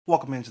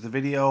Welcome into the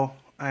video.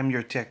 I'm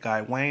your tech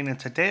guy Wayne, and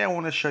today I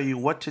want to show you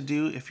what to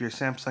do if your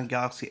Samsung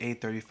Galaxy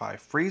A35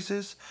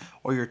 freezes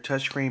or your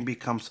touchscreen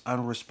becomes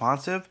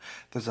unresponsive.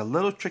 There's a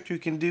little trick you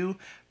can do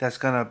that's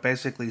going to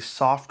basically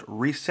soft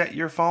reset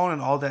your phone,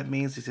 and all that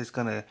means is it's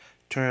going to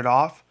turn it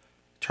off,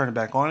 turn it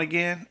back on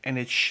again, and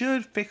it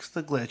should fix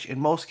the glitch. In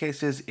most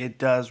cases, it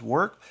does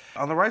work.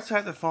 On the right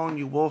side of the phone,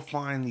 you will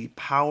find the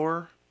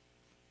power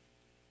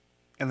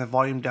and the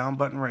volume down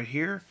button right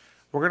here.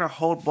 We're going to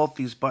hold both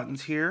these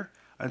buttons here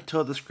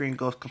until the screen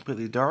goes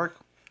completely dark.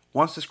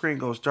 Once the screen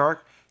goes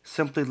dark,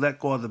 simply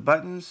let go of the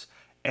buttons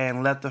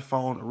and let the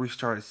phone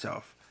restart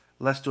itself.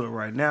 Let's do it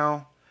right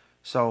now.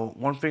 So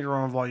one finger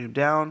on volume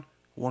down,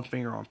 one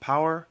finger on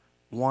power,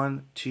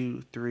 1,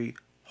 2, 3,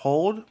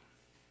 hold.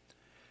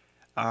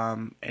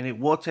 And it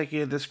will take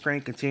you to this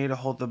screen. Continue to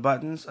hold the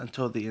buttons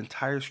until the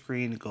entire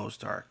screen goes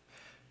dark.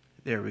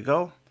 There we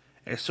go.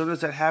 As soon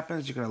as that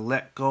happens, you're going to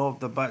let go of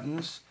the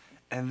buttons,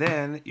 and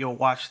then you'll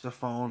watch the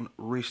phone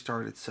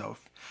restart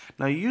itself.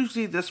 Now,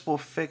 usually this will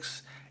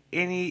fix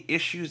any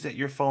issues that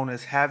your phone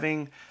is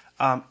having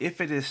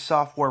if it is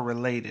software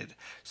related.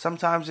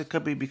 Sometimes it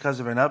could be because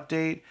of an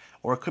update,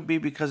 or it could be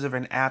because of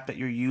an app that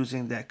you're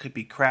using that could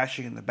be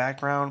crashing in the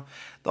background.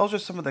 Those are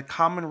some of the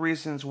common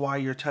reasons why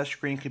your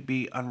touchscreen could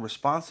be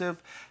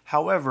unresponsive.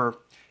 However,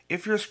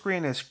 if your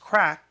screen is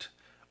cracked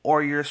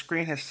or your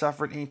screen has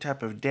suffered any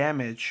type of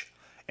damage,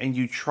 and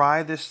you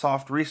try this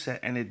soft reset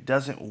and it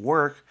doesn't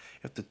work,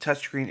 if the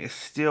touchscreen is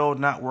still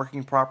not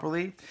working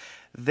properly,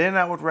 then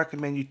I would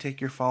recommend you take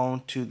your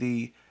phone to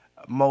the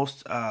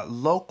most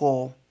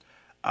local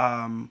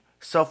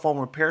cell phone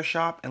repair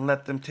shop and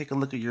let them take a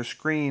look at your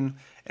screen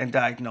and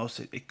diagnose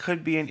it. It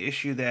could be an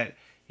issue that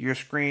your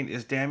screen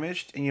is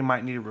damaged and you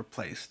might need it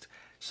replaced.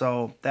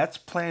 So that's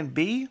plan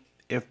B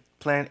if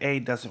plan A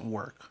doesn't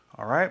work.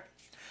 All right.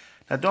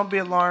 Now don't be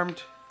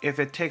alarmed if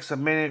it takes a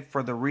minute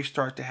for the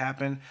restart to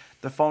happen.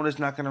 The phone is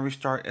not going to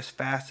restart as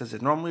fast as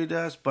it normally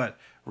does, but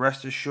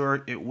rest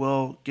assured it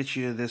will get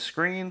you to this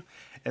screen,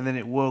 and then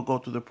it will go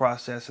through the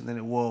process, and then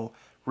it will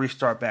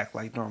restart back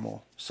like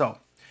normal. So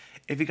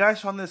if you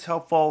guys found this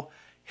helpful,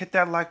 hit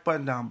that like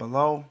button down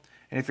below,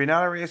 and if you're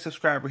not already a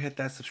subscriber, hit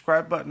that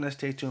subscribe button and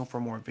stay tuned for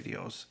more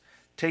videos.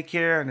 Take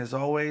care, and as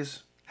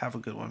always, have a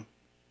good one.